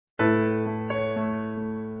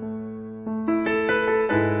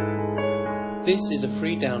This is a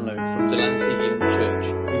free download from Delancey Elim Church.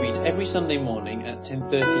 We meet every Sunday morning at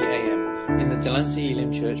 10:30 a.m. in the Delancey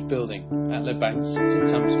Elim Church building at Le Banks, St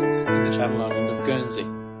Sampson's in the Channel Island of Guernsey.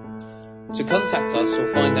 To contact us or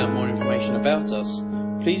find out more information about us,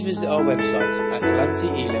 please visit our website at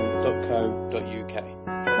delanceyelim.co.uk.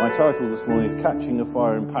 My title this morning is Catching the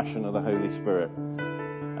Fire and Passion of the Holy Spirit.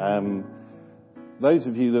 Those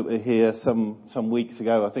of you that were here some weeks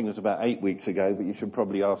ago, I think it was about 8 weeks ago, but you should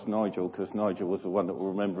probably ask Nigel, because Nigel was the one that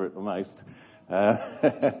will remember it the most.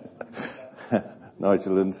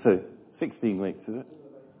 Nigel and Sue. 16 weeks, is it?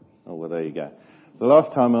 Oh, well, there you go. The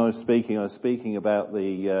last time I was speaking about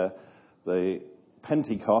the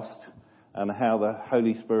Pentecost and how the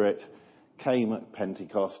Holy Spirit came at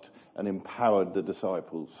Pentecost and empowered the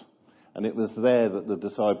disciples. And it was there that the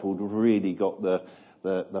disciples really got the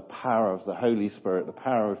power of the Holy Spirit, the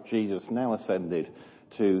power of Jesus now ascended,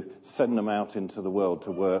 to send them out into the world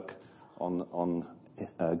to work on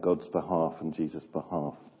God's behalf and Jesus'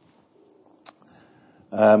 behalf.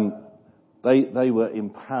 They were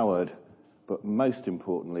empowered, but most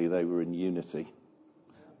importantly, they were in unity.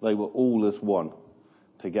 They were all as one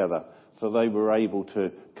together. So they were able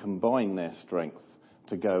to combine their strength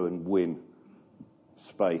to go and win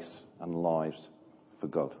space and lives for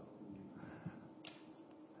God.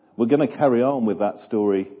 We're going to carry on with that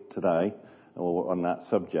story today, or on that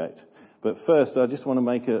subject. But first, I just want to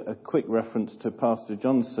make a quick reference to Pastor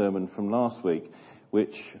John's sermon from last week,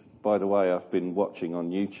 which, by the way, I've been watching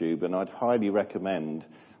on YouTube, and I'd highly recommend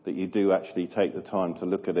that you do actually take the time to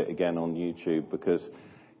look at it again on YouTube, because,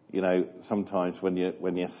 you know, sometimes when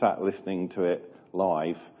you're sat listening to it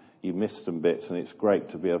live, you miss some bits, and it's great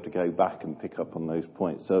to be able to go back and pick up on those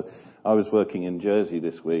points. So I was working in Jersey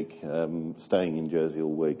this week, staying in Jersey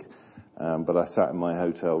all week, but I sat in my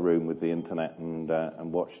hotel room with the internet and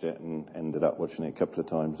watched it, and ended up watching it a couple of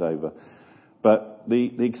times over. But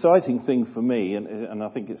the exciting thing for me, and I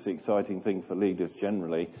think it's the exciting thing for leaders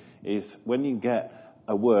generally, is when you get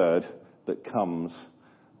a word that comes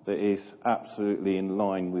that is absolutely in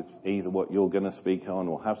line with either what you're going to speak on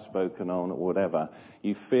or have spoken on or whatever,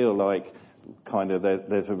 you feel like kind of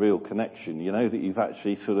there's a real connection, you know, that you've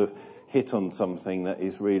actually sort of hit on something that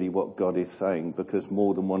is really what God is saying, because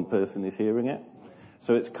more than one person is hearing it.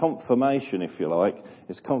 So it's confirmation, if you like.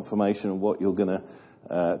 It's confirmation of what you're going to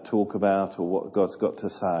talk about, or what God's got to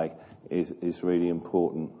say is really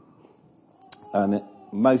important. And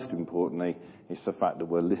most importantly, it's the fact that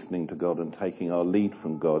we're listening to God and taking our lead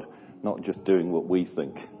from God, not just doing what we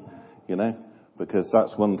think, you know, because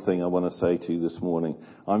that's one thing I want to say to you this morning.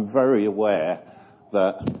 I'm very aware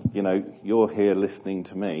that, you know, you're here listening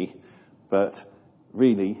to me, but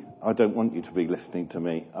really, I don't want you to be listening to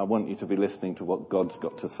me. I want you to be listening to what God's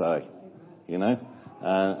got to say, you know,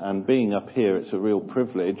 and being up here, it's a real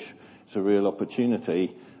privilege, it's a real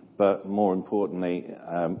opportunity, but more importantly,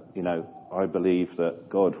 you know, I believe that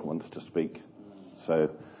God wants to speak.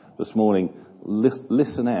 So this morning,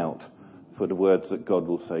 listen out for the words that God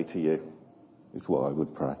will say to you, is what I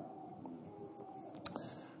would pray.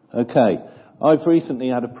 Okay, I've recently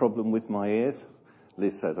had a problem with my ears.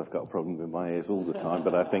 Liz says I've got a problem with my ears all the time,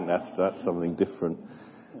 but I think that's something different.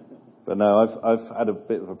 But no, I've had a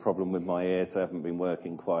bit of a problem with my ears. They haven't been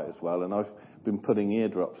working quite as well, and I've been putting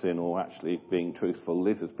eardrops in, or actually, being truthful,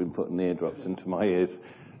 Liz has been putting eardrops into my ears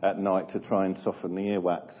at night to try and soften the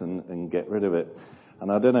earwax and get rid of it.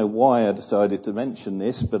 And I don't know why I decided to mention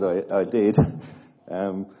this, but I did.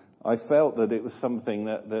 I felt that it was something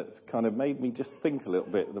that kind of made me just think a little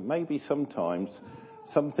bit, that maybe sometimes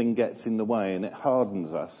something gets in the way and it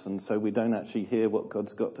hardens us, and so we don't actually hear what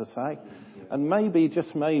God's got to say. And maybe,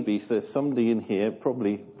 just maybe, there's somebody in here,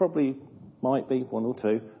 probably might be, one or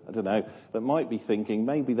two, I don't know, that might be thinking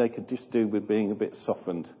maybe they could just do with being a bit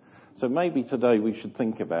softened. So maybe today we should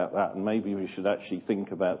think about that, and maybe we should actually think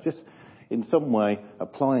about just in some way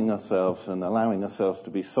applying ourselves and allowing ourselves to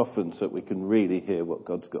be softened so that we can really hear what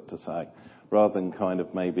God's got to say, rather than kind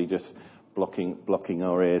of maybe just blocking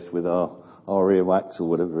our ears with our earwax or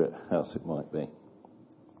whatever else it might be.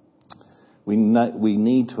 We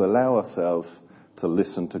need to allow ourselves to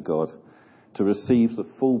listen to God, to receive the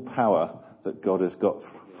full power that God has got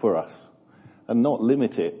for us, and not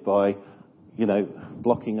limit it by, you know,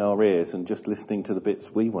 blocking our ears and just listening to the bits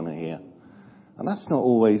we want to hear. And that's not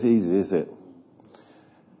always easy, is it?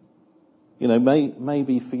 You know,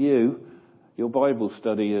 maybe for you, your Bible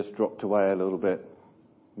study has dropped away a little bit.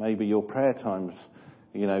 Maybe your prayer times,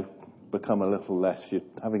 you know, become a little less. You're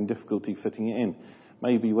having difficulty fitting it in.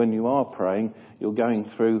 Maybe when you are praying, you're going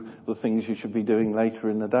through the things you should be doing later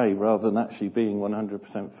in the day rather than actually being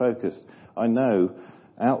 100% focused. I know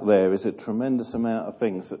out there is a tremendous amount of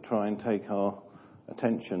things that try and take our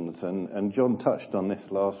attentions. And John touched on this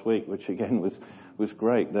last week, which again was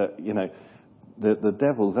great, that, the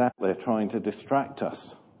devil's out there trying to distract us.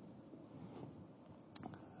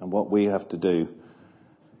 And what we have to do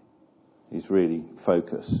is really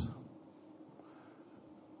focus.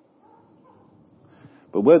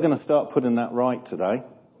 But we're going to start putting that right today.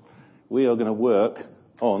 We are going to work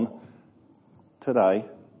on, today,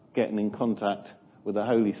 getting in contact with the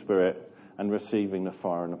Holy Spirit and receiving the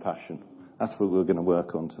fire and the passion. That's what we're going to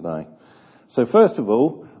work on today. So first of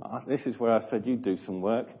all, this is where I said you do some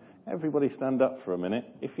work. Everybody stand up for a minute.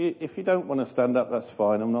 If you don't want to stand up, that's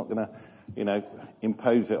fine. I'm not going to,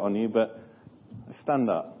 impose it on you, but stand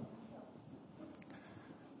up.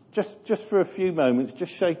 Just for a few moments,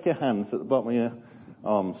 just shake your hands at the bottom of your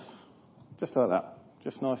arms. Just like that.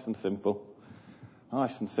 Just nice and simple.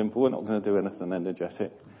 Nice and simple. We're not going to do anything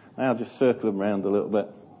energetic. Now just circle them around a little bit.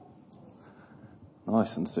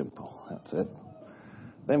 Nice and simple. That's it.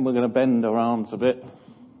 Then we're going to bend our arms a bit.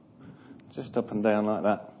 Just up and down like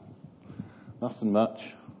that. Nothing much.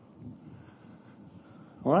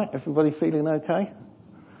 All right, everybody feeling okay?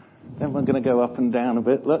 Then we're going to go up and down a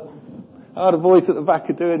bit. Look. Oh, the boys at the back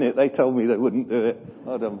are doing it. They told me they wouldn't do it.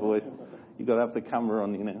 Well done, boys. You've got to have the camera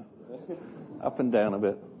on you now. Up and down a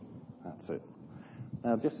bit. That's it.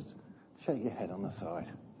 Now just shake your head on the side.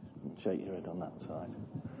 And shake your head on that side.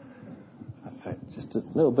 That's it. Just a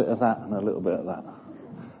little bit of that and a little bit of that.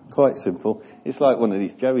 Quite simple. It's like one of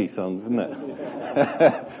these Joey songs, isn't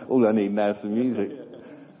it? All I need now is some music.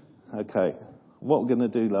 Okay. What we're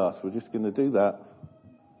going to do last, we're just going to do that.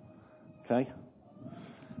 Okay?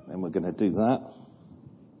 Then we're going to do that.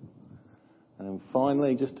 And then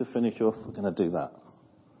finally, just to finish off, we're going to do that.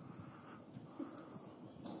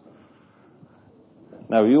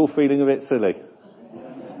 Now, are you all feeling a bit silly?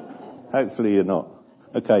 Hopefully you're not.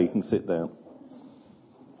 Okay, you can sit down.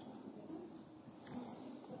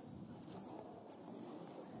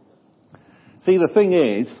 See, the thing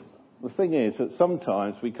is that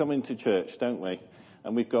sometimes we come into church, don't we?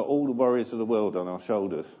 And we've got all the worries of the world on our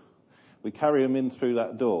shoulders. We carry them in through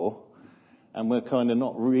that door, and we're kind of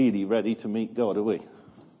not really ready to meet God, are we?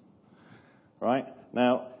 Right?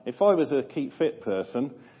 Now, if I was a Keep Fit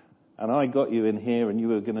person, and I got you in here and you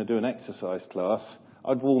were going to do an exercise class,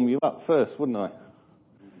 I'd warm you up first, wouldn't I?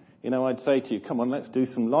 I'd say to you, come on, let's do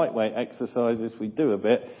some lightweight exercises. We'd do a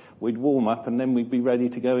bit, we'd warm up, and then we'd be ready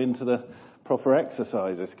to go into the proper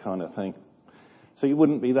exercises kind of thing. So you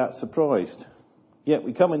wouldn't be that surprised. Yet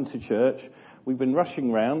we come into church, we've been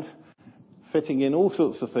rushing round, fitting in all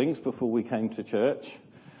sorts of things before we came to church.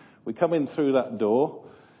 We come in through that door.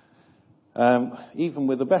 Even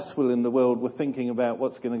with the best will in the world, we're thinking about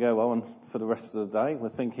what's going to go on for the rest of the day. We're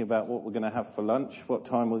thinking about what we're going to have for lunch, what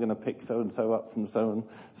time we're going to pick so-and-so up from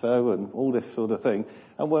so-and-so, and all this sort of thing.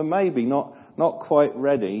 And we're maybe not quite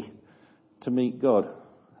ready to meet God.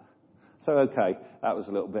 So, okay, that was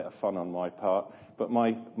a little bit of fun on my part. But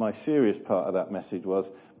my serious part of that message was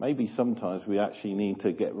maybe sometimes we actually need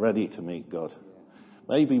to get ready to meet God.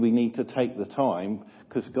 Maybe we need to take the time,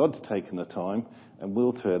 because God's taken the time, and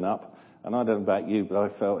we'll turn up. And I don't know about you, but I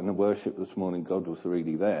felt in the worship this morning God was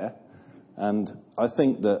really there. And I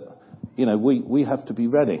think that, we have to be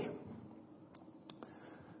ready.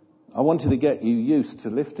 I wanted to get you used to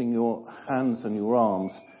lifting your hands and your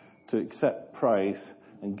arms to accept praise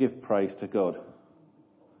and give praise to God.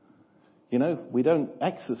 We don't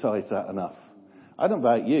exercise that enough. I don't know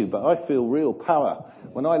about you, but I feel real power.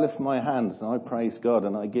 When I lift my hands and I praise God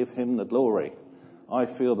and I give Him the glory, I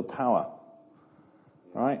feel the power.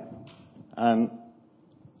 Right? And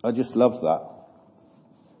I just love that.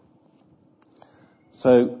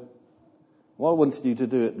 So, what I wanted you to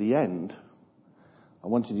do at the end, I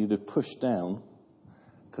wanted you to push down,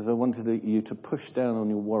 because I wanted you to push down on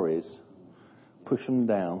your worries. Push them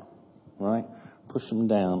down, right? Push them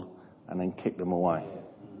down and then kick them away.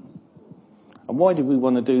 And why do we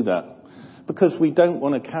want to do that? Because we don't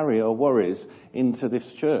want to carry our worries into this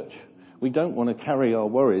church. We don't want to carry our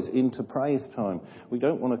worries into praise time. We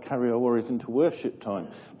don't want to carry our worries into worship time.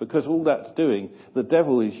 Because all that's doing, the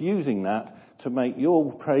devil is using that to make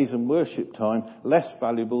your praise and worship time less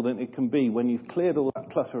valuable than it can be when you've cleared all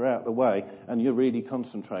that clutter out of the way and you're really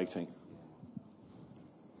concentrating.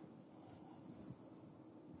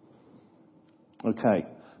 Okay,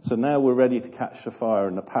 so now we're ready to catch the fire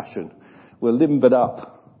and the passion. We're limbered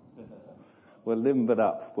up. We're limbered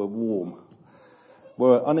up. We're warm.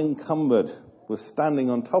 We're unencumbered. We're standing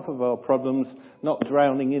on top of our problems, not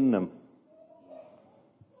drowning in them.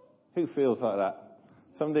 Who feels like that?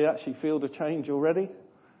 Somebody actually feel the change already?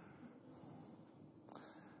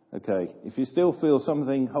 Okay, if you still feel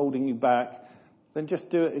something holding you back, then just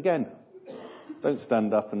do it again. Don't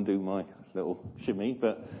stand up and do my little shimmy,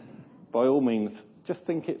 but by all means, just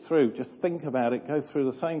think it through. Just think about it. Go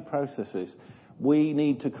through the same processes. We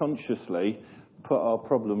need to consciously put our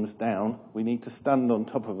problems down. We need to stand on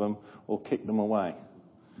top of them or kick them away.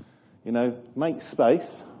 Make space,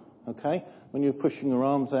 okay? When you're pushing your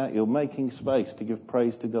arms out, you're making space to give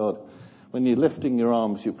praise to God. When you're lifting your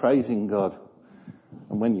arms, you're praising God.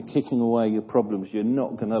 And when you're kicking away your problems, you're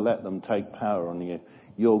not going to let them take power on you.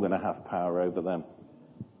 You're going to have power over them.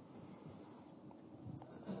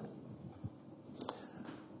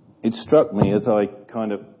 It struck me as I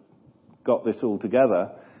kind of got this all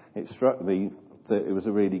together, it struck me that it was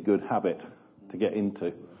a really good habit to get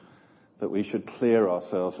into. That we should clear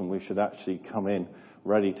ourselves and we should actually come in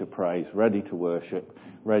ready to praise, ready to worship,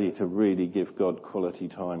 ready to really give God quality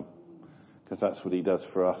time. Because that's what he does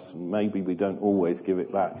for us. And maybe we don't always give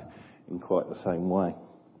it back in quite the same way.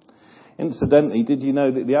 Incidentally, did you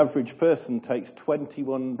know that the average person takes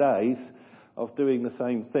 21 days of doing the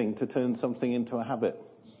same thing to turn something into a habit?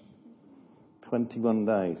 21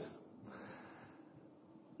 days.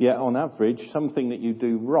 Yet on average, something that you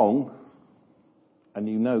do wrong, and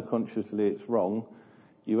you know consciously it's wrong,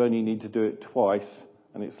 you only need to do it twice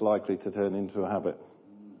and it's likely to turn into a habit.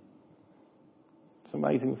 It's an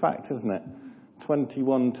amazing fact, isn't it?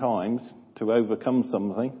 21 times to overcome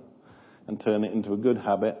something and turn it into a good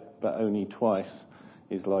habit, but only twice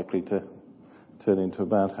is likely to turn into a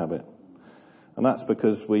bad habit. And that's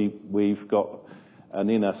because we've got an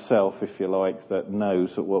inner self, if you like, that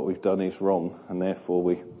knows that what we've done is wrong, and therefore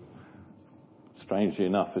we, strangely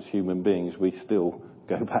enough, as human beings, we still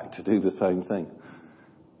go back to do the same thing.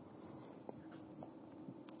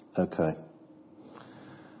 Okay.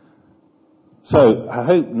 So, I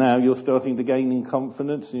hope now you're starting to gain in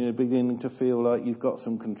confidence and you're beginning to feel like you've got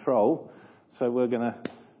some control. So we're going to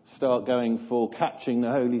start going for catching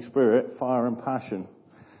the Holy Spirit, fire and passion.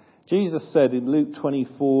 Jesus said in Luke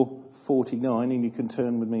 24:49, and you can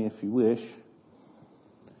turn with me if you wish,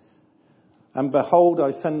 "And behold,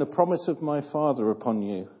 I send the promise of my Father upon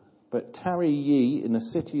you, but tarry ye in the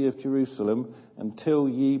city of Jerusalem until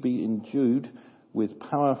ye be endued with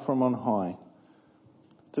power from on high."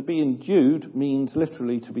 To be endued means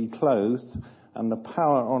literally to be clothed, and the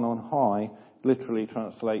power on high literally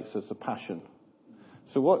translates as the passion.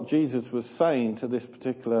 So what Jesus was saying to this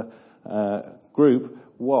particular group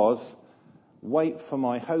was, wait for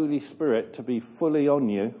my Holy Spirit to be fully on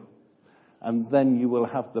you, and then you will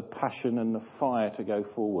have the passion and the fire to go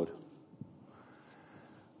forward.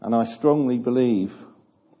 And I strongly believe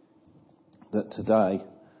that today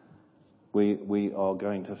we are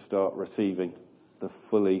going to start receiving the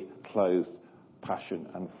fully clothed passion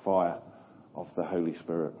and fire of the Holy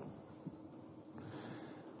Spirit.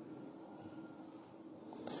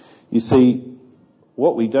 You see,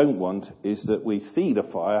 what we don't want is that we see the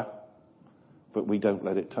fire, but we don't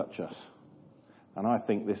let it touch us. And I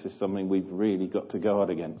think this is something we've really got to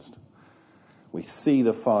guard against. We see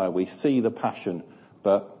the fire, we see the passion,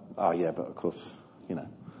 but of course,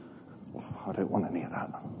 I don't want any of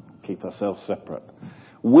that. Keep ourselves separate.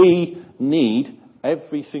 We need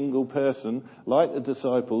every single person, like the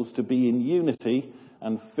disciples, to be in unity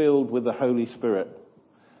and filled with the Holy Spirit.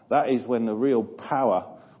 That is when the real power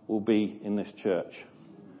will be in this church.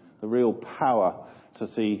 The real power to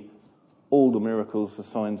see all the miracles, the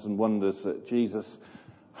signs and wonders that Jesus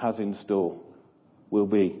has in store will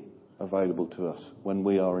be available to us when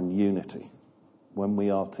we are in unity, when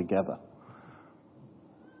we are together.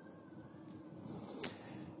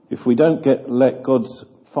 If we don't let God's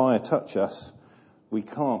fire touch us, we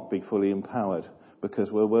can't be fully empowered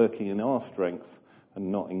because we're working in our strength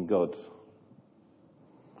and not in God's.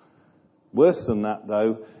 Worse than that,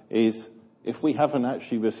 though, is if we haven't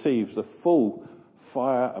actually received the full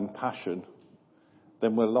fire and passion,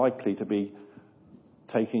 then we're likely to be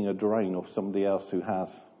taking a drain off somebody else who has.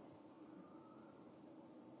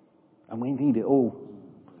 And we need it all.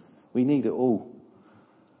 We need it all.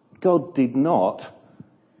 God did not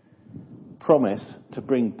promise to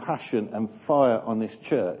bring passion and fire on this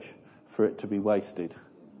church for it to be wasted.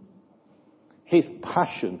 His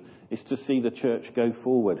passion is to see the church go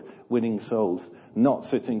forward, winning souls, not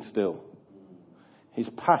sitting still. His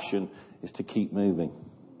passion is to keep moving.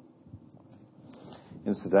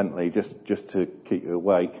 Incidentally, just to keep you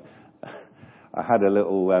awake, I had a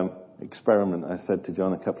little experiment. I said to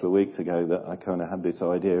John a couple of weeks ago that I kind of had this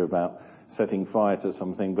idea about setting fire to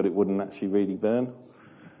something, but it wouldn't actually really burn.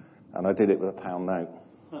 And I did it with a £1 note.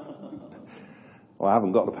 Well, I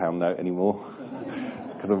haven't got the £1 note anymore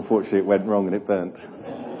because unfortunately it went wrong and it burnt.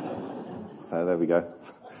 So there we go.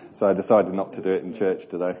 So I decided not to do it in church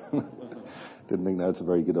today. Didn't think that was a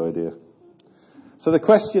very good idea. So the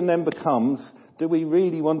question then becomes, do we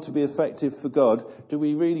really want to be effective for God? Do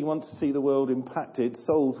we really want to see the world impacted,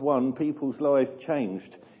 souls won, people's lives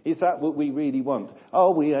changed? Is that what we really want?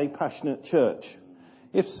 Are we a passionate church?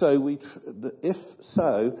 If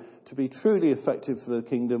so, to be truly effective for the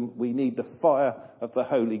kingdom, we need the fire of the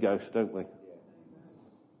Holy Ghost, don't we?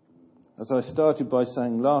 As I started by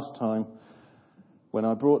saying last time, when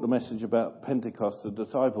I brought the message about Pentecost, the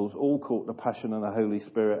disciples all caught the passion of the Holy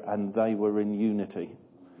Spirit and they were in unity.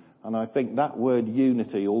 And I think that word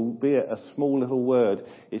unity, albeit a small little word,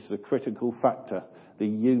 is the critical factor. The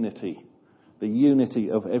unity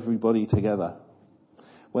of everybody together.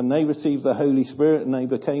 When they received the Holy Spirit and they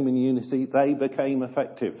became in unity, they became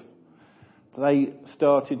effective. They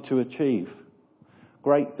started to achieve.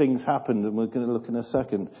 Great things happened, and we're going to look in a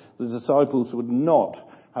second. The disciples would not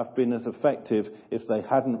have been as effective if they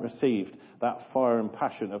hadn't received that fire and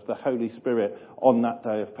passion of the Holy Spirit on that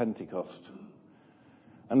day of Pentecost.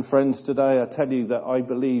 And friends, today I tell you that I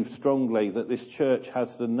believe strongly that this church has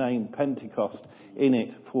the name Pentecost in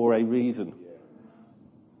it for a reason.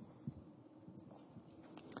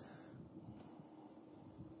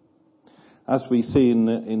 As we see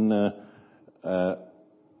in the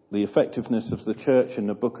effectiveness of the church in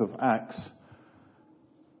the book of Acts,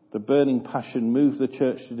 the burning passion moved the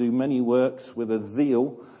church to do many works with a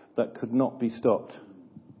zeal that could not be stopped.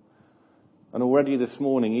 And already this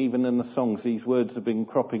morning, even in the songs, these words have been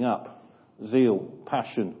cropping up. Zeal,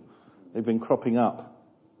 passion, they've been cropping up.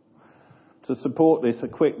 To support this, a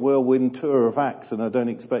quick whirlwind tour of Acts, and I don't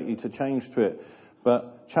expect you to change to it,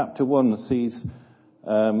 but chapter 1 sees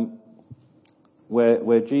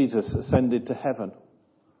where Jesus ascended to heaven.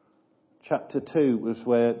 Chapter 2 was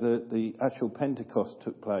where the actual Pentecost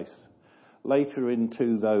took place. Later in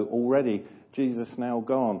 2, though, already Jesus now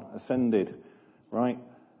gone, ascended, right?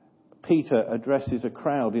 Peter addresses a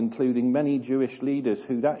crowd, including many Jewish leaders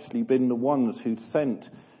who'd actually been the ones who'd sent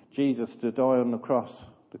Jesus to die on the cross,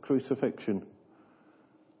 the crucifixion.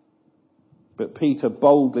 But Peter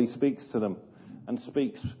boldly speaks to them and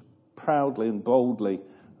speaks proudly and boldly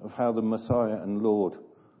of how the Messiah and Lord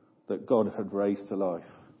that God had raised to life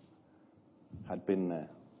had been there.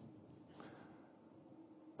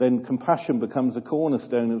 Then compassion becomes a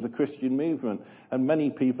cornerstone of the Christian movement, and many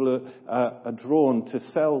people are drawn to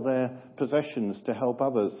sell their possessions to help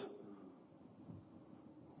others.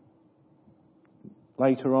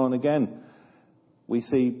 Later on again, we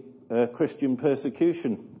see Christian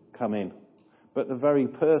persecution come in. But the very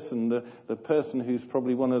person, the person who's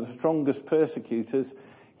probably one of the strongest persecutors,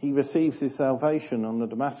 he receives his salvation on the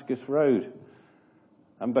Damascus Road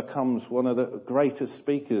and becomes one of the greatest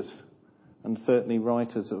speakers and certainly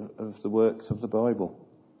writers of the works of the Bible.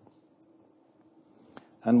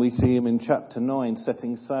 And we see him in chapter 9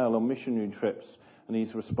 setting sail on missionary trips, and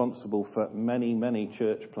he's responsible for many, many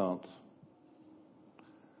church plants.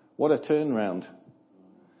 What a turnaround.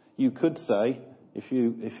 You could say, if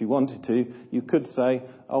you wanted to, you could say,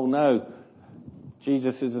 oh no,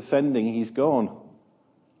 Jesus is ascending, he's gone.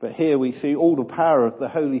 But here we see all the power of the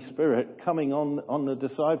Holy Spirit coming on the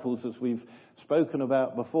disciples, as we've spoken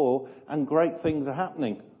about before, and great things are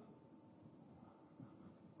happening.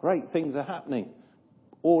 Great things are happening.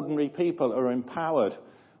 Ordinary people are empowered.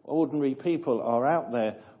 Ordinary people are out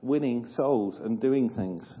there winning souls and doing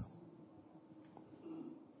things.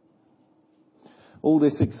 All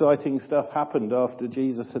this exciting stuff happened after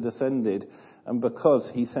Jesus had ascended, and because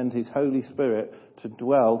he sent his Holy Spirit to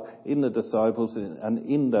dwell in the disciples and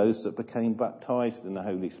in those that became baptized in the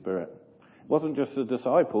Holy Spirit. It wasn't just the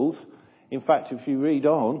disciples. In fact, if you read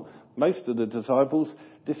on, most of the disciples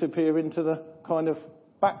disappear into the kind of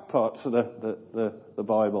back parts of the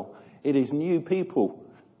Bible. It is new people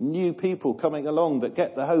coming along that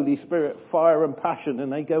get the Holy Spirit fire and passion,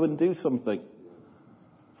 and they go and do something.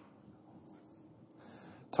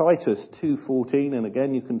 Titus 2:14, and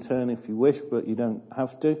again you can turn if you wish, but you don't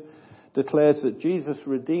have to, declares that Jesus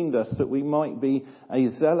redeemed us that we might be a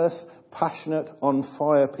zealous, passionate, on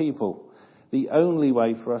fire people. The only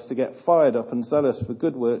way for us to get fired up and zealous for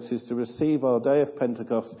good works is to receive our day of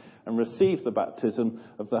Pentecost and receive the baptism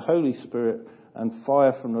of the Holy Spirit and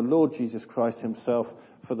fire from the Lord Jesus Christ himself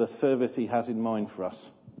for the service he has in mind for us.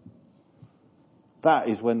 That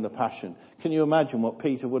is when the passion. Can you imagine what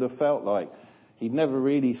Peter would have felt like? He'd never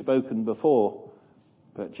really spoken before,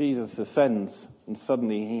 but Jesus ascends and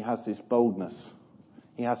suddenly he has this boldness.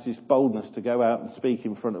 He has this boldness to go out and speak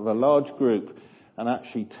in front of a large group and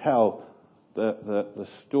actually tell the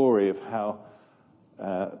story of how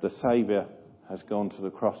the Saviour has gone to the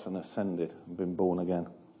cross and ascended and been born again.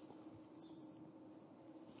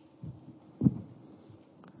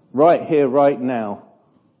 right here, right now,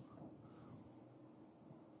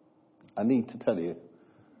 I need to tell you,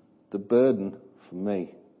 the burden for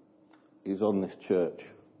me is on this church,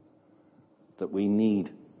 that we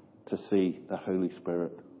need to see the Holy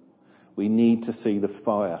Spirit. We need to see the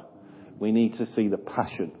fire. We need to see the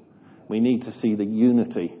passion. We need to see the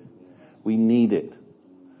unity. We need it.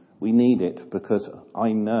 We need it because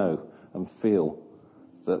I know and feel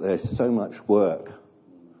that there's so much work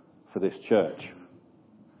for this church.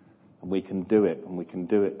 And we can do it, and we can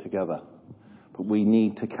do it together. But we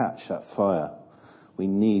need to catch that fire. We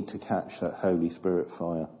need to catch that Holy Spirit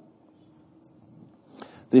fire.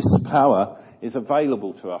 This power is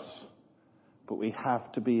available to us, but we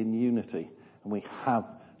have to be in unity, and we have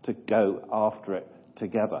to go after it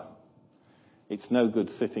together. It's no good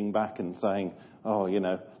sitting back and saying, oh,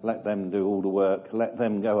 let them do all the work, let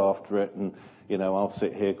them go after it, and, I'll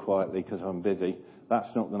sit here quietly because I'm busy.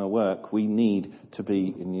 That's not going to work. We need to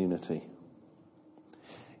be in unity.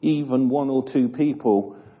 Even one or two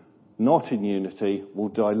people not in unity will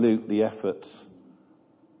dilute the efforts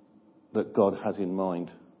that God has in mind.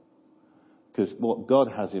 Because what God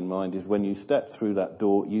has in mind is when you step through that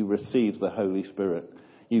door, you receive the Holy Spirit.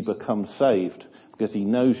 You become saved because He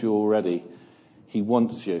knows you already. He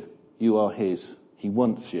wants you. You are His. He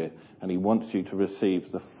wants you. And He wants you to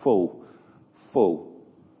receive the full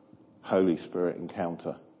Holy Spirit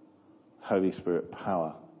encounter. Holy Spirit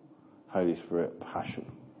power. Holy Spirit passion.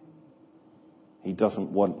 He doesn't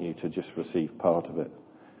want you to just receive part of it.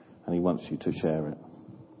 And He wants you to share it.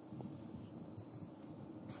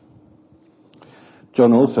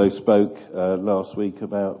 John also spoke last week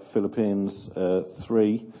about Philippians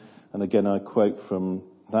 3. And again, I quote from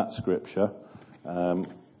that scripture. Going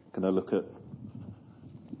to look at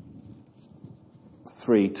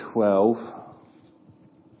 3:12.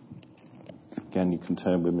 Again, you can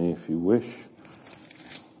turn with me if you wish.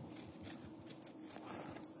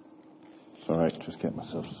 Sorry, just get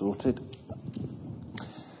myself sorted.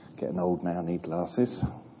 Getting old now, need glasses.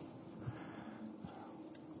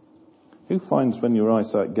 Who finds when your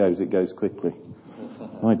eyesight goes, it goes quickly?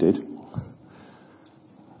 I did.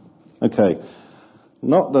 Okay.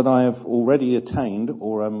 Not that I have already attained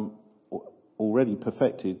or am already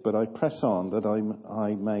perfected, but I press on that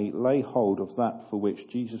I may lay hold of that for which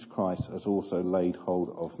Jesus Christ has also laid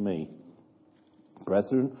hold of me.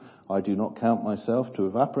 Brethren, I do not count myself to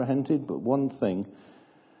have apprehended, but one thing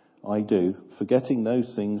I do, forgetting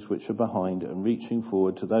those things which are behind and reaching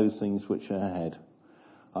forward to those things which are ahead.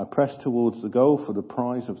 I press towards the goal for the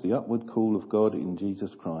prize of the upward call of God in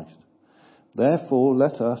Jesus Christ. Therefore,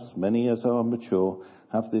 let us, many as are mature,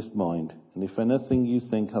 have this mind, and if anything you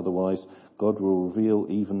think otherwise, God will reveal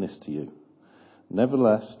even this to you.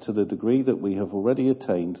 Nevertheless, to the degree that we have already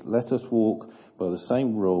attained, let us walk by the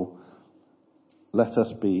same rule, let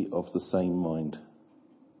us be of the same mind.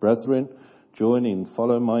 Brethren, join in,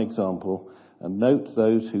 follow my example, and note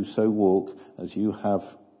those who so walk as you have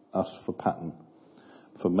us for pattern.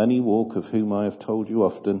 For many walk, of whom I have told you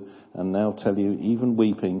often, and now tell you, even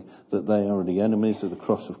weeping, that they are the enemies of the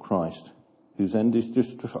cross of Christ, whose end is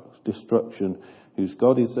destruction, whose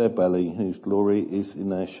God is their belly, whose glory is in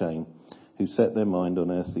their shame, who set their mind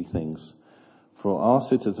on earthly things. For our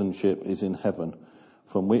citizenship is in heaven,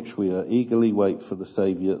 from which we are eagerly wait for the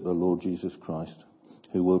Saviour, the Lord Jesus Christ,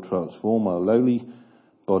 who will transform our lowly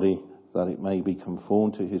body, that it may be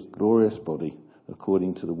conformed to His glorious body,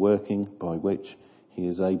 according to the working by which He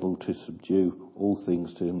is able to subdue all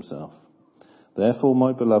things to Himself. Therefore,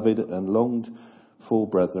 my beloved and longed for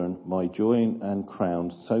brethren, my joy and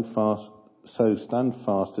crown, so stand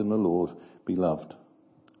fast in the Lord, beloved.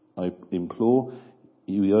 I implore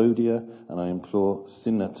Euodia and I implore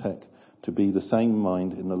Syntyche to be the same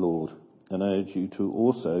mind in the Lord, and urge you to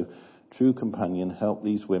also, true companion, help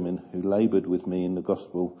these women who laboured with me in the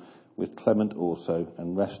gospel, with Clement also,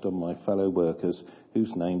 and rest on my fellow workers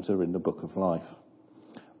whose names are in the book of life.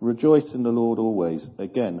 Rejoice in the Lord always.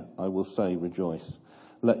 Again, I will say rejoice.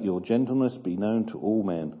 Let your gentleness be known to all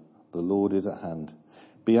men. The Lord is at hand.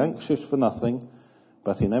 Be anxious for nothing,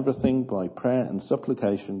 but in everything by prayer and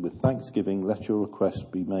supplication with thanksgiving let your requests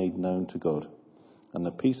be made known to God. And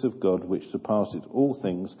the peace of God, which surpasses all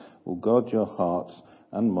things, will guard your hearts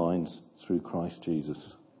and minds through Christ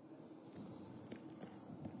Jesus.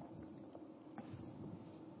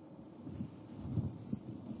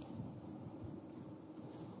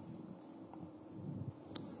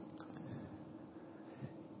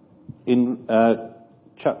 In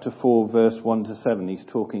chapter 4, verse 1 to 7, he's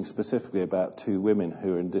talking specifically about two women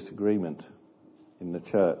who are in disagreement in the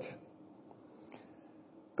church.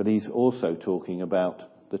 But he's also talking about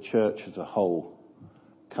the church as a whole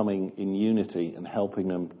coming in unity and helping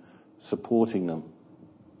them supporting them,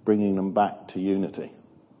 bringing them back to unity.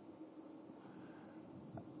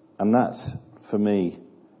 And that's, for me,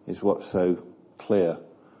 is what's so clear,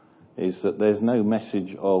 is that there's no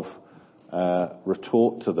message of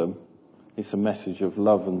retort to them. It's a message of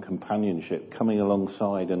love and companionship, coming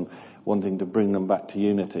alongside and wanting to bring them back to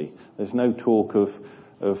unity. There's no talk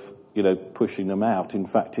of pushing them out. In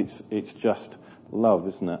fact, it's just love,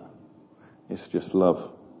 isn't it? It's just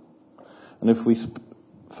love. And if we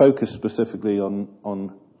focus specifically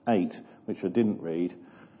on 8, which I didn't read,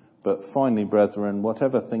 but finally, brethren,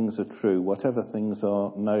 whatever things are true, whatever things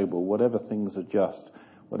are noble, whatever things are just,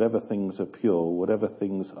 whatever things are pure, whatever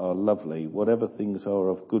things are lovely, whatever things are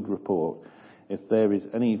of good report, if there is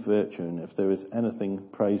any virtue and if there is anything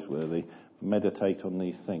praiseworthy, meditate on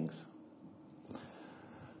these things.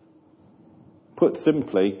 Put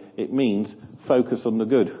simply, it means focus on the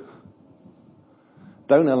good.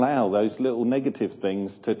 Don't allow those little negative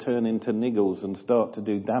things to turn into niggles and start to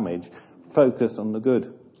do damage. Focus on the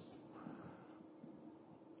good.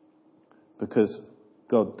 Because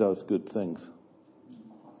God does good things.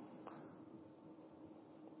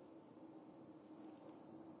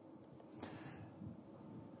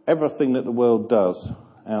 Everything that the world does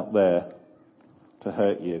out there to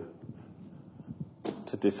hurt you,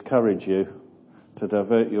 to discourage you, to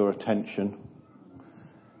divert your attention,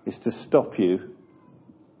 is to stop you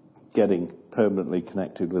getting permanently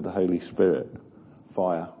connected with the Holy Spirit,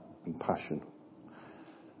 fire and passion.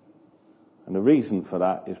 And the reason for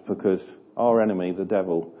that is because our enemy, the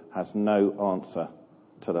devil, has no answer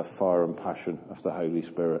to the fire and passion of the Holy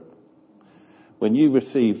Spirit. When you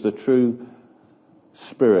receive the true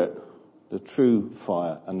Spirit, the true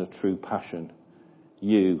fire and the true passion,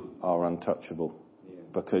 you are untouchable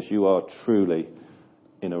because you are truly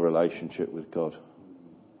in a relationship with God.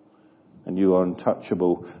 And you are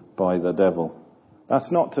untouchable by the devil. That's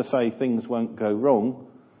not to say things won't go wrong.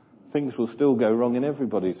 Things will still go wrong in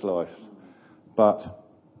everybody's life. But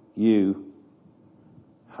you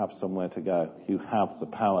have somewhere to go. You have the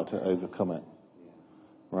power to overcome it.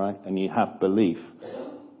 Right? And you have belief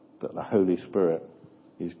that the Holy Spirit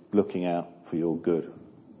is looking out for your good.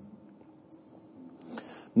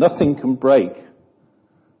 Nothing can break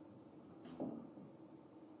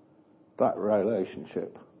that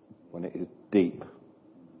relationship when it is deep,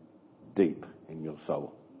 deep in your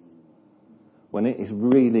soul. When it is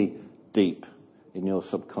really deep in your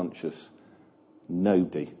subconscious,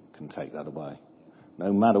 nobody can take that away.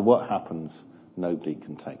 No matter what happens, nobody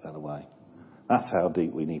can take that away. That's how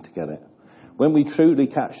deep we need to get it. When we truly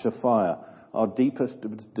catch the fire, our deepest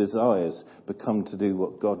desires become to do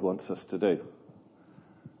what God wants us to do.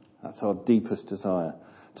 That's our deepest desire.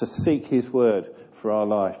 To seek His word for our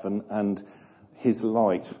life and His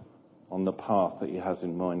light on the path that He has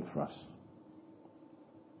in mind for us.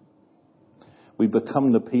 We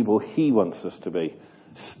become the people He wants us to be.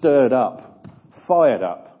 Stirred up, fired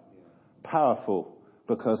up, powerful,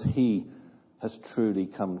 because He has truly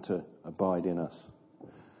come to abide in us.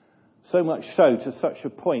 So much so, to such a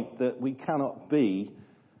point that we cannot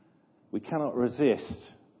resist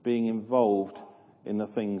being involved in the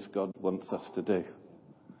things God wants us to do.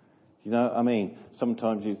 You know what I mean?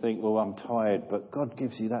 Sometimes you think, well, I'm tired, but God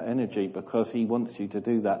gives you that energy because He wants you to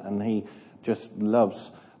do that, and He just loves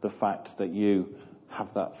the fact that you have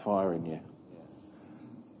that fire in you.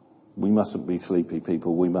 We mustn't be sleepy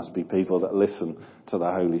people. We must be people that listen to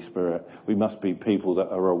the Holy Spirit. We must be people that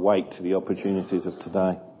are awake to the opportunities of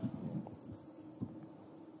today.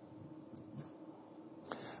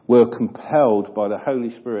 We're compelled by the Holy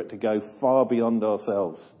Spirit to go far beyond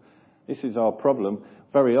ourselves. This is our problem.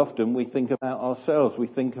 Very often we think about ourselves. We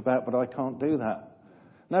think about, but I can't do that.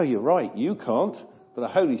 No, you're right. You can't. But the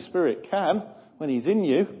Holy Spirit can when He's in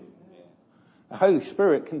you. The Holy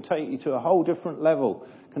Spirit can take you to a whole different level,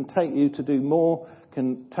 can take you to do more,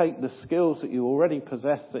 can take the skills that you already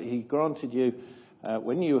possess that He granted you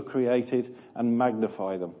when you were created and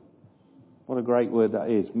magnify them. What a great word that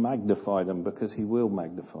is, magnify them, because He will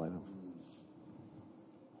magnify them.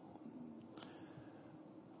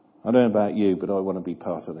 I don't know about you, but I want to be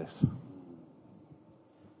part of this.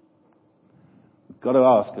 We've got to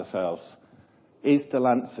ask ourselves, is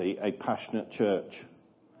Delancey a passionate church?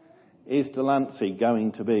 Is Delancey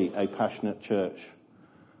going to be a passionate church?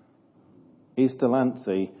 Is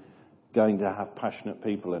Delancey going to have passionate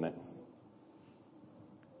people in it?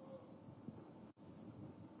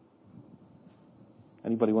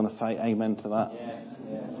 Anybody want to say amen to that? Yes,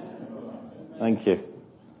 yes. Thank you.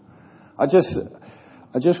 I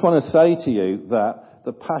just want to say to you that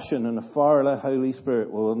the passion and the fire of the Holy Spirit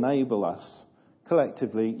will enable us,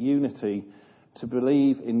 collectively, unity, to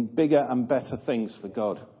believe in bigger and better things for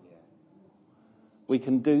God. We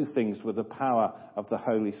can do things with the power of the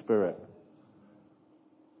Holy Spirit.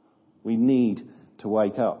 We need to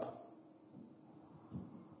wake up.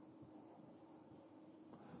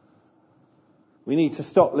 We need to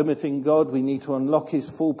stop limiting God. We need to unlock his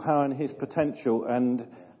full power and his potential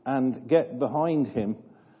and get behind him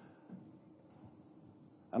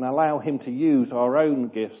and allow him to use our own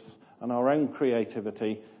gifts and our own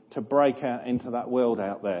creativity to break out into that world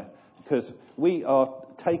out there. Because we are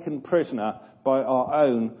taken prisoner by our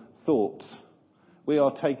own thoughts. We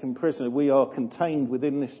are taken prisoner. We are contained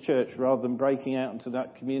within this church rather than breaking out into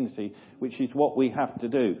that community, which is what we have to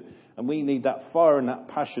do. And we need that fire and that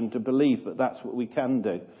passion to believe that that's what we can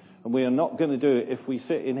do. And we are not going to do it if we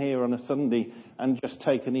sit in here on a Sunday and just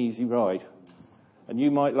take an easy ride. And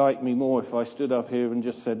you might like me more if I stood up here and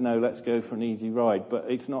just said, no, let's go for an easy ride. But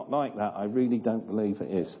it's not like that. I really don't believe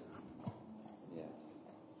it is.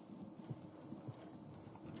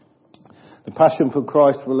 The passion for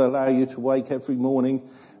Christ will allow you to wake every morning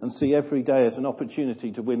and see every day as an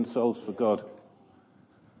opportunity to win souls for God.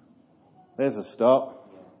 There's a start,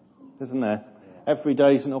 isn't there? Every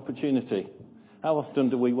day is an opportunity. How often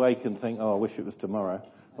do we wake and think, oh, I wish it was tomorrow.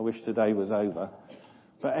 I wish today was over.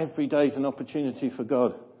 But every day is an opportunity for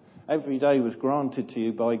God. Every day was granted to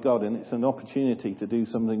you by God, and it's an opportunity to do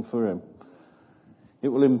something for him. It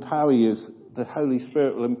will empower you. The Holy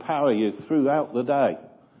Spirit will empower you throughout the day.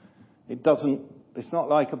 It's not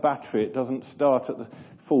like a battery. It doesn't start at the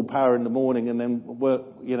full power in the morning and then work,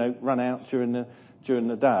 run out during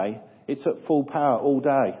the day. It's at full power all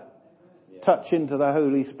day. Yeah. Touch into the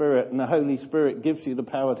Holy Spirit, and the Holy Spirit gives you the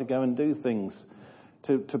power to go and do things,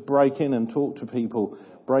 to break in and talk to people,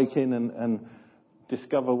 break in and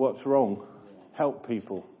discover what's wrong, help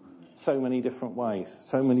people. So many different ways,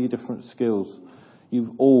 so many different skills.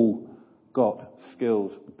 You've all got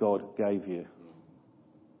skills God gave you.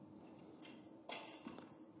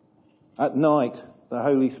 At night, the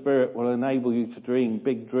Holy Spirit will enable you to dream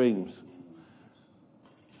big dreams.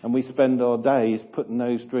 And we spend our days putting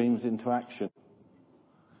those dreams into action.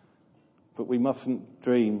 But we mustn't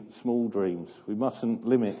dream small dreams. We mustn't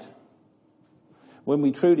limit. When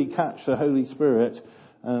we truly catch the Holy Spirit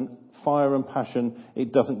and fire and passion,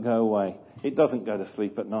 it doesn't go away. It doesn't go to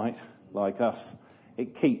sleep at night like us.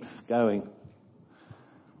 It keeps going.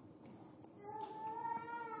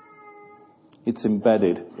 It's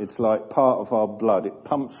embedded. It's like part of our blood. It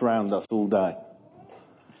pumps around us all day.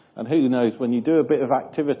 And who knows, when you do a bit of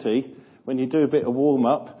activity, when you do a bit of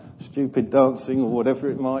warm-up, stupid dancing or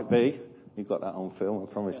whatever it might be, you've got that on film,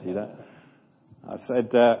 I promised you that. I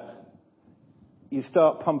said, you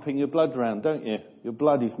start pumping your blood around, don't you? Your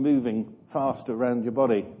blood is moving faster around your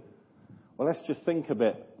body. Well, let's just think a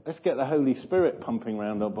bit. Let's get the Holy Spirit pumping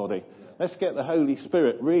around our body. Let's get the Holy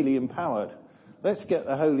Spirit really empowered. Let's get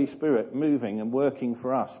the Holy Spirit moving and working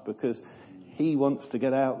for us, because he wants to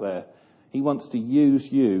get out there. He wants to use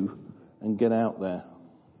you and get out there.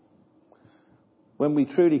 When we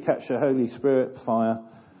truly catch the Holy Spirit fire,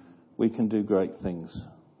 we can do great things.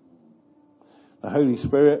 The Holy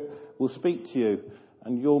Spirit will speak to you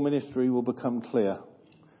and your ministry will become clear.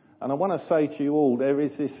 And I want to say to you all, there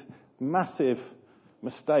is this massive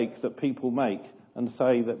mistake that people make and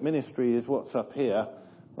say that ministry is what's up here,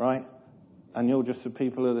 right? And you're just the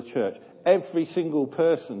people of the church. Every single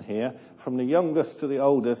person here, from the youngest to the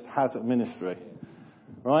oldest, has a ministry.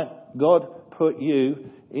 Right? God put you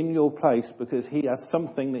in your place because he has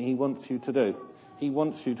something that he wants you to do. He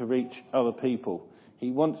wants you to reach other people.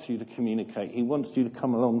 He wants you to communicate. He wants you to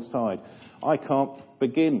come alongside. I can't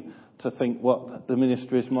begin to think what the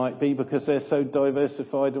ministries might be because they're so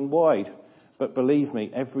diversified and wide. But believe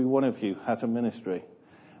me, every one of you has a ministry.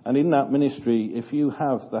 And in that ministry, if you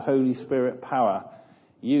have the Holy Spirit power,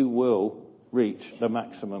 you will reach the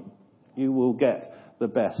maximum. You will get the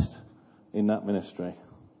best in that ministry.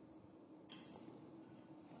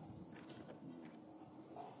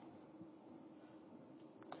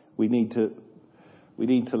 We need to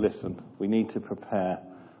listen. We need to prepare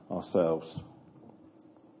ourselves.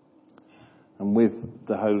 And with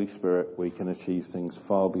the Holy Spirit, we can achieve things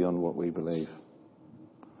far beyond what we believe.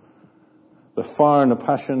 The fire and the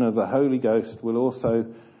passion of the Holy Ghost will also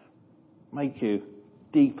make you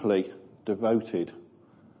deeply devoted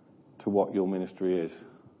to what your ministry is.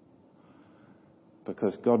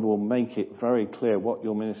 Because God will make it very clear what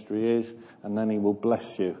your ministry is, and then he will bless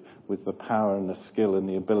you with the power and the skill and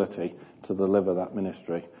the ability to deliver that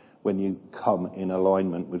ministry when you come in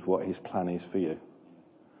alignment with what his plan is for you.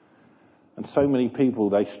 And so many people,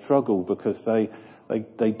 they struggle because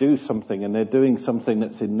they do something and they're doing something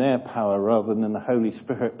that's in their power rather than the Holy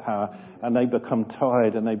Spirit power, and they become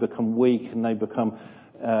tired and they become weak and they become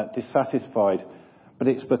dissatisfied. But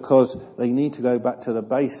it's because they need to go back to the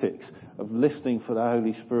basics of listening for the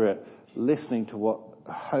Holy Spirit, listening to what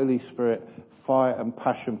the Holy Spirit fire and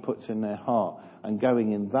passion puts in their heart, and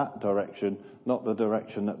going in that direction, not the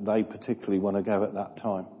direction that they particularly want to go at that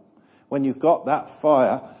time. When you've got that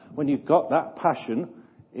fire, when you've got that passion,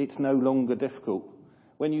 it's no longer difficult.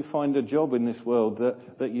 When you find a job in this world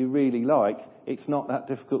that you really like, it's not that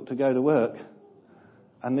difficult to go to work.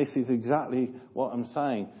 And this is exactly what I'm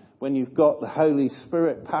saying. When you've got the Holy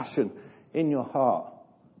Spirit passion in your heart,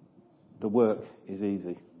 the work is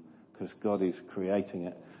easy because God is creating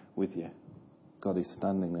it with you. God is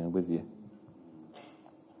standing there with you.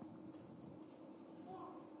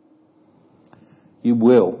 You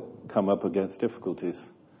will come up against difficulties.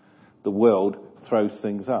 The world throws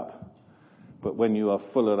things up. But when you are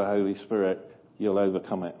full of the Holy Spirit, you'll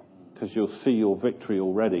overcome it because you'll see your victory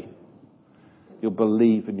already. You'll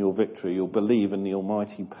believe in your victory. You'll believe in the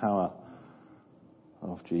almighty power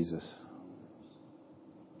of Jesus.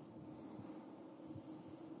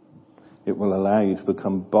 It will allow you to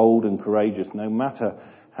become bold and courageous no matter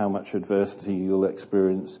how much adversity you'll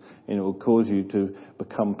experience, and it will cause you to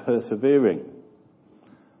become persevering.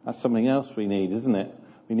 That's something else we need, isn't it?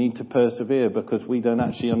 We need to persevere because we don't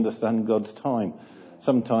actually understand God's time.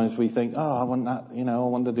 Sometimes we think, I want that, I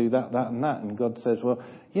want to do that, and that. And God says, well,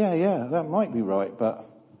 yeah, that might be right, but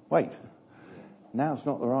wait, now's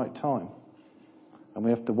not the right time. And we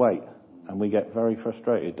have to wait. And we get very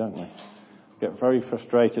frustrated, don't we? Get very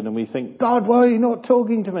frustrated and we think, God, why are you not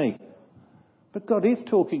talking to me? But God is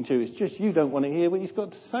talking to you. It's just you don't want to hear what he's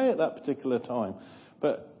got to say at that particular time.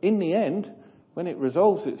 But in the end, when it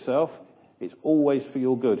resolves itself, it's always for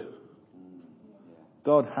your good.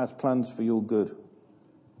 God has plans for your good.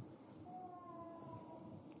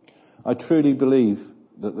 I truly believe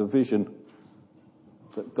that the vision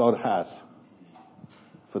that God has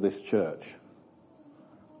for this church,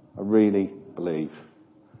 I really believe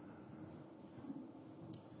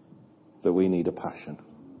that we need a passion.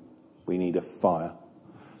 We need a fire.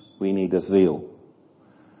 We need a zeal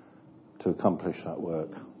to accomplish that work.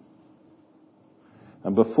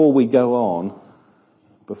 And before we go on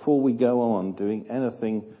doing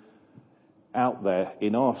anything out there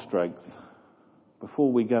in our strength,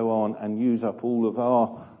 before we go on and use up all of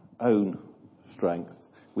our own strength,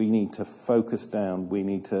 we need to focus down. We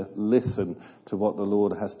need to listen to what the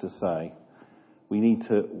Lord has to say. We need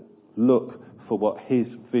to look for what his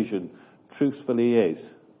vision truthfully is,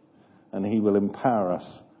 and he will empower us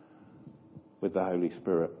with the Holy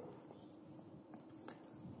Spirit.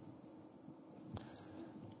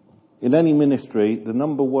 In any ministry, the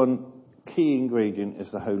number one key ingredient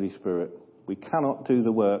is the Holy Spirit. We cannot do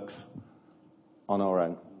the works on our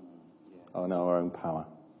own power.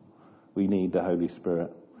 We need the Holy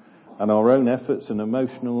Spirit. And our own efforts and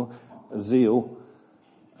emotional zeal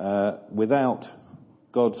without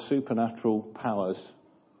God's supernatural powers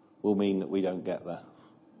will mean that we don't get there.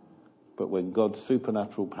 But when God's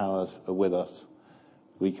supernatural powers are with us,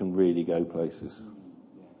 we can really go places.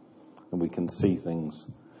 And we can see things.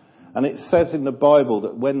 And it says in the Bible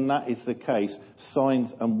that when that is the case,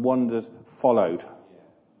 signs and wonders followed.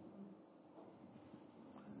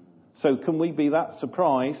 So can we be that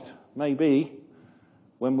surprised, maybe,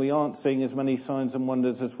 when we aren't seeing as many signs and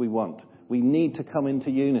wonders as we want? We need to come into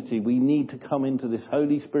unity. We need to come into this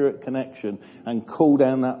Holy Spirit connection and cool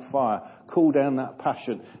down that fire, cool down that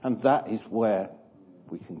passion. And that is where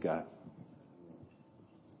we can go.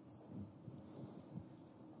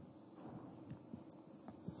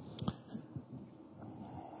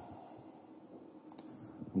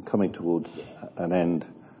 I'm coming towards an end.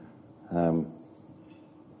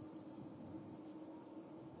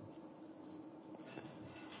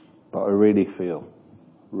 But I really feel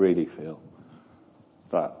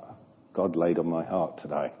that God laid on my heart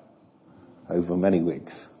today over many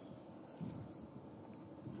weeks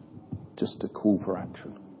just to call for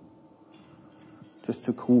action. Just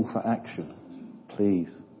to call for action, please.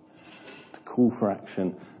 To call for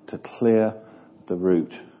action to clear the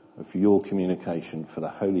route of your communication for the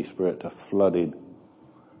Holy Spirit to flood in.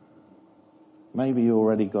 Maybe you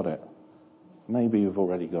already got it. Maybe you've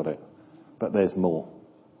already got it. But there's more.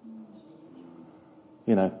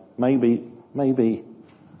 Maybe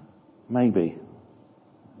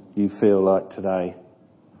you feel like today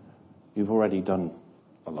you've already done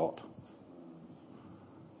a lot.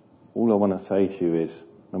 All I want to say to you is,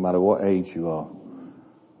 no matter what age you are,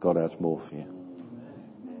 God has more for you.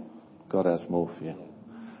 God has more for you.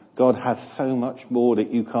 God has so much more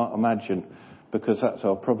that you can't imagine, because that's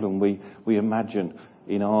our problem. We imagine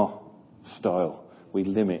in our style. We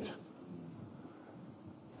limit.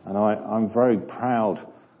 And I'm very proud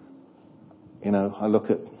You know, I look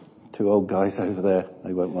at two old guys over there.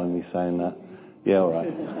 They won't mind me saying that. Yeah, all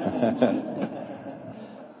right.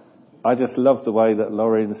 I just love the way that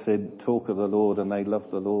Laurie and Sid talk of the Lord, and they love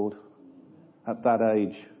the Lord. At that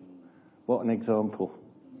age, what an example.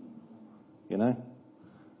 You know?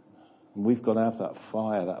 And we've got to have that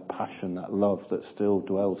fire, that passion, that love that still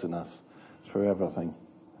dwells in us through everything.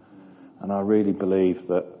 And I really believe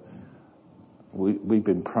that we've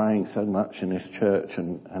been praying so much in this church,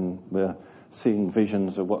 and we're seeing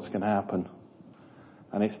visions of what's going to happen.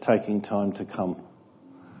 And it's taking time to come.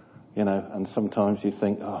 You know, and sometimes you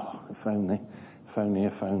think, oh, if only.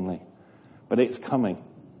 But it's coming.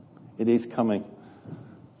 It is coming.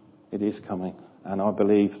 It is coming. And I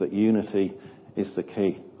believe that unity is the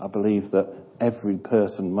key. I believe that every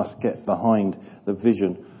person must get behind the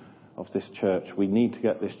vision of this church. We need to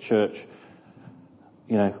get this church,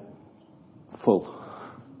 you know, full.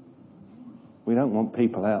 We don't want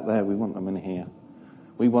people out there. We want them in here.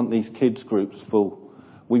 We want these kids groups full.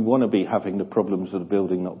 We want to be having the problems of the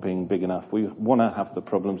building not being big enough. We want to have the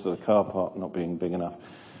problems of the car park not being big enough.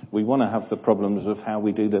 We want to have the problems of how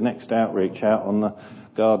we do the next outreach out on the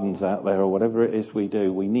gardens out there, or whatever it is we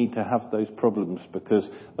do. We need to have those problems, because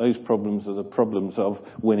those problems are the problems of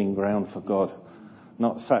winning ground for God.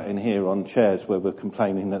 Not sat in here on chairs where we're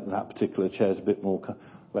complaining that that particular chair is a bit more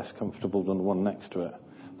less comfortable than the one next to it.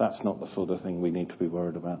 That's not the sort of thing we need to be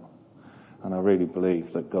worried about. And I really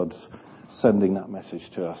believe that God's sending that message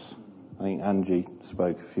to us. I think Angie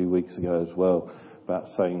spoke a few weeks ago as well about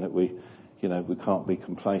saying that we can't be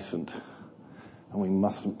complacent, and we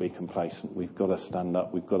mustn't be complacent. We've got to stand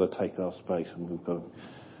up. We've got to take our space, and we've got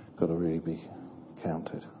to really be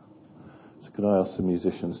counted. So could I ask the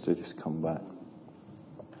musicians to just come back?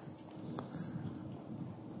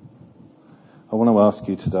 I want to ask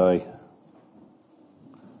you today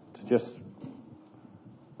to just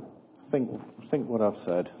think what I've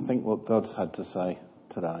said. Think what God's had to say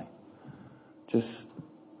today. Just,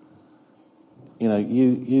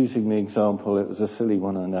 using the example, it was a silly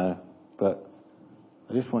one, I know, but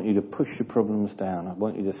I just want you to push your problems down. I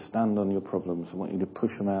want you to stand on your problems. I want you to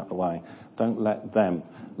push them out of the way. Don't let them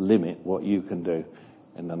limit what you can do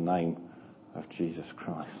in the name of Jesus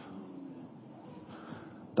Christ.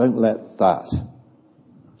 Don't let that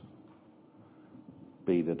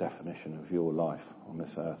be the definition of your life on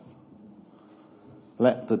this earth.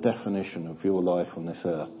 Let the definition of your life on this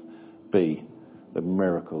earth be the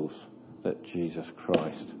miracles that Jesus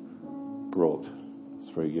Christ brought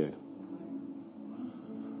through you.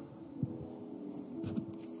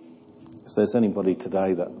 If there's anybody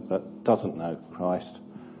today that doesn't know Christ,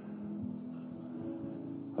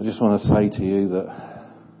 I just want to say to you that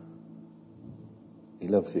He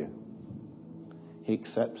loves you. He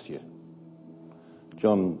accepts you.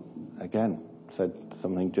 John, again, said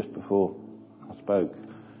something just before I spoke.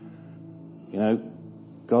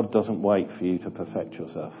 God doesn't wait for you to perfect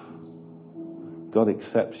yourself. God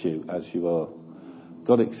accepts you as you are.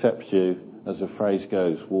 God accepts you, as the phrase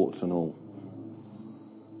goes, warts and all.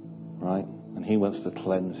 Right? And He wants to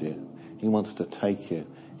cleanse you. He wants to take you.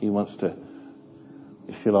 He wants to,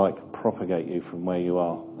 if you like, propagate you from where you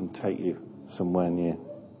are and take you somewhere new.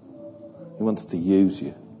 He wants to use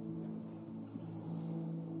you.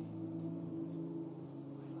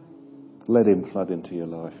 Let Him flood into your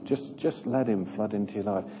life. Just let Him flood into your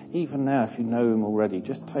life. Even now, if you know Him already,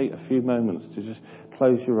 just take a few moments to just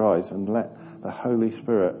close your eyes and let the Holy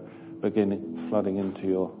Spirit begin flooding into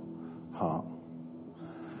your heart.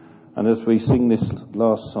 And as we sing this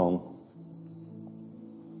last song,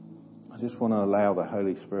 I just want to allow the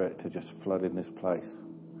Holy Spirit to just flood in this place.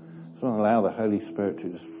 I just want to allow the Holy Spirit to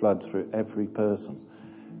just flood through every person.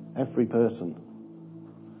 Every person.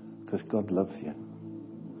 Because God loves you.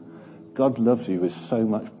 God loves you with so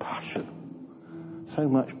much passion. So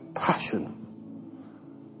much passion.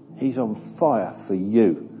 He's on fire for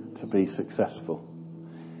you to be successful.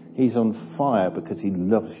 He's on fire because He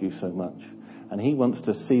loves you so much. And He wants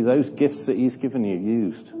to see those gifts that He's given you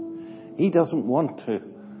used. He doesn't want to,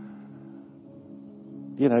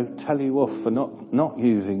 tell you off for not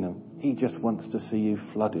using them. He just wants to see you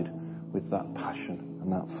flooded with that passion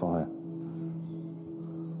and that fire.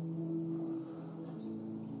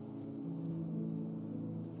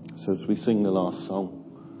 So as we sing the last song,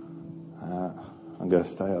 I'm going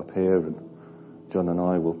to stay up here, and John and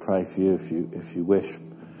I will pray for you if you wish.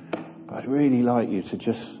 But I'd really like you to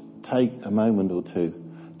just take a moment or two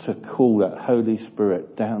to call that Holy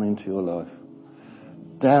Spirit down into your life,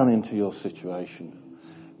 down into your situation.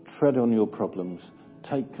 Tread on your problems.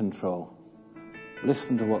 Take control.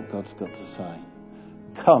 Listen to what God's got to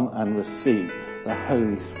say. Come and receive the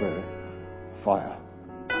Holy Spirit, fire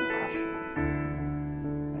and passion.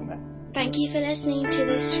 Thank you for listening to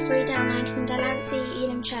this free download from Delancey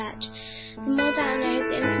Elim Church. For more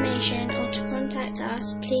downloads, information, or to contact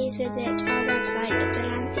us, please visit our website at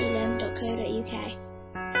delanceyelim.co.uk.